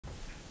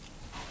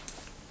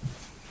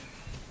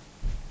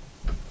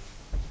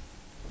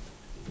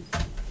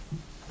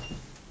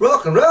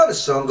Rock and Roll, the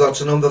song got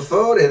to number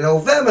 4 in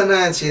November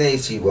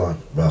 1981.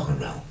 Rock and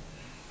Roll.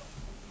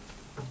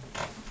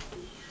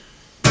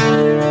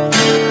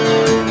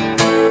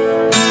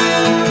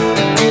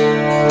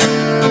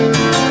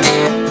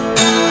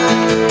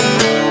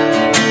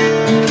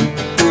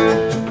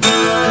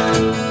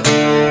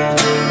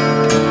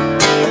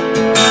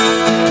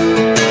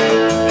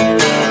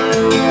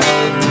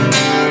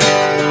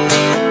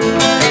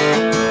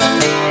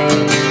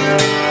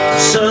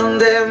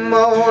 Sunday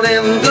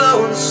morning,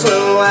 going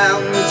slow,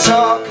 I'm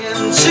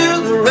talking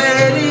to the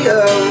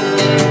radio,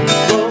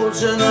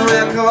 bulging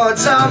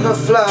records on the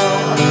floor,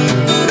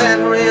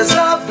 memories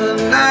of the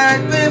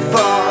night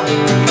before,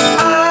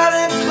 out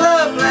in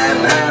clubland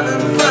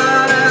having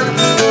fun,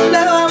 and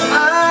now I'm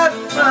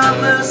hiding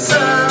from the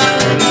sun,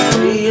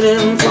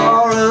 waiting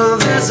for a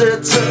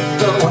visitor,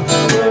 though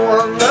no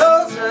one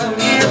knows I'm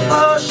here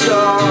for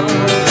sure.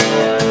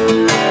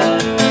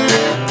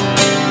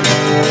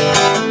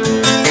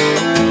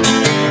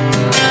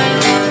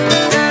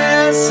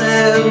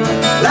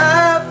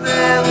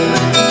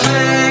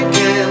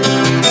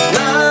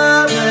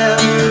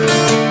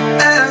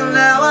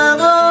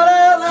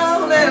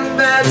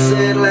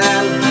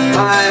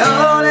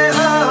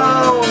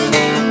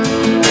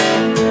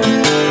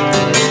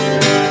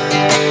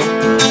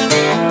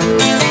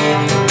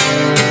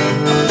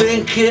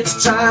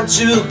 It's time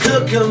to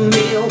cook a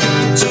meal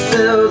to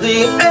fill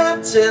the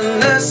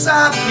emptiness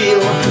I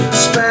feel.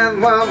 Spend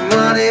my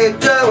money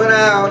going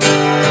out,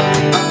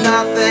 I'm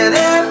nothing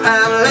in,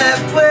 I'm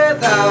left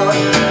without.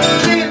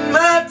 Clean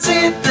my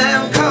teeth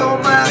and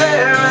comb my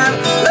hair and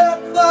look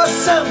for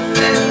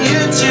something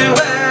new to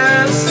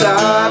wear.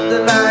 Start the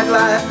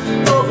nightlife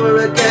over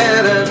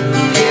again and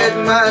kid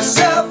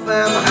myself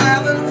I'm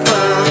having fun.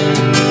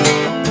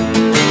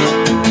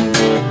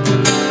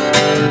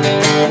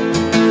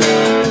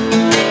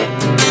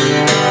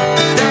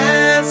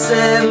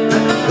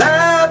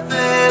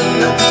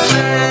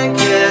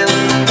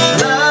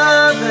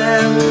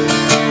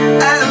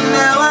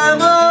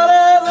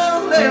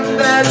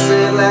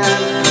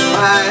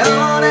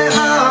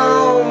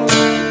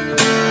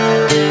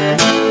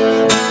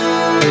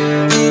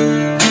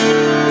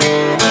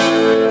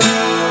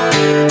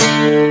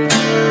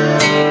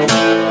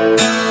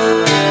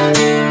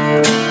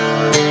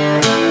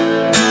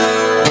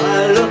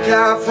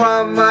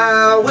 From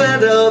my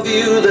window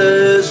view,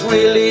 there's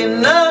really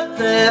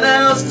nothing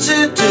else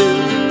to do.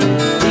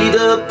 Read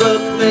a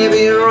book,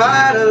 maybe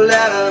write a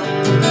letter,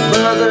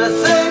 other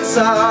things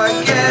are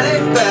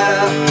getting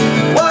better.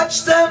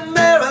 Watch the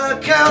mirror,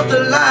 count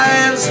the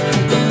lines,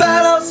 the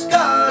battle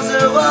scars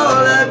of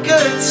all the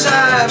good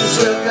times.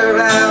 Look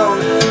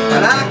around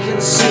and I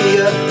can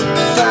see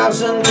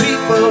 1,000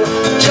 people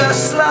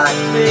just like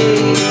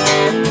me.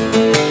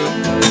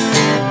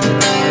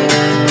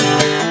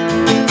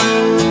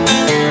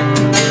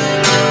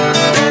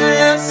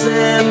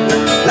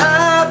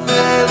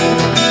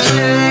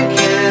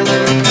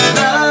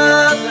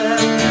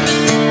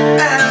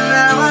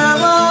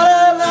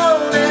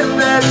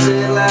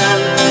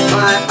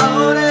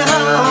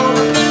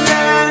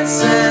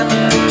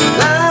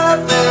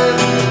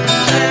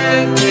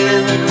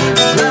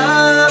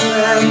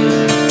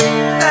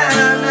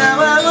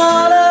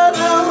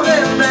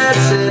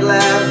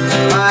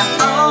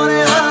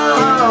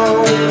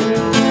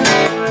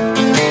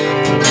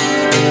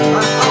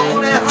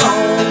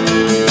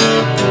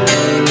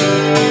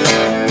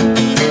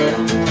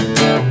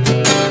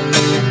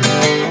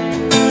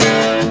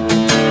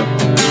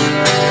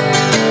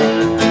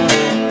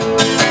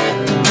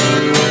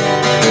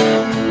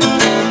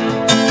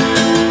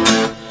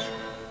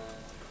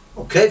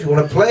 Okay, if you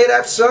want to play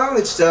that song,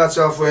 it starts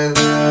off with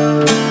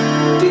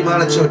D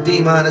minor to a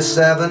D minor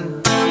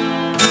 7,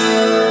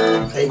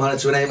 A minor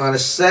to an A minor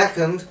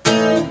 2nd,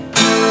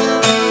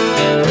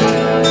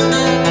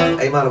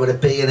 A minor with a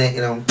B in it, you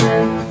know.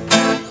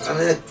 And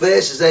the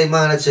verse is A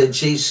minor to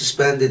G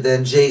suspended,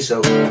 then G,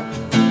 so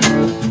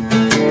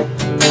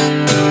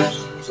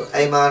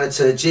A minor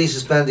to G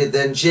suspended,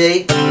 then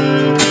G.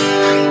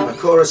 The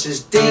chorus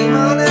is D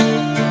minor,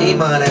 E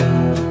minor,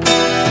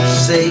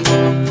 C,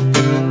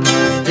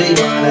 D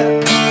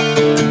minor,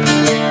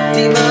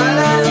 D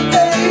minor,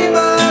 A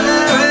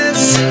minor, and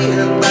C,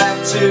 and back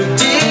to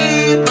D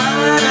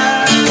minor.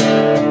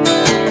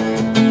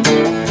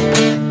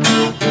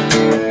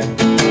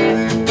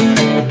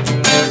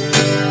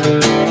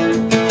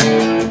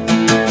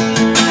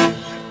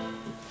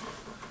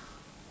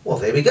 Well,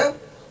 there we go.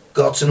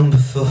 Got to number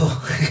 4.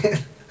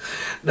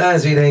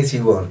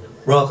 1981.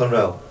 Rock and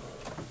Roll.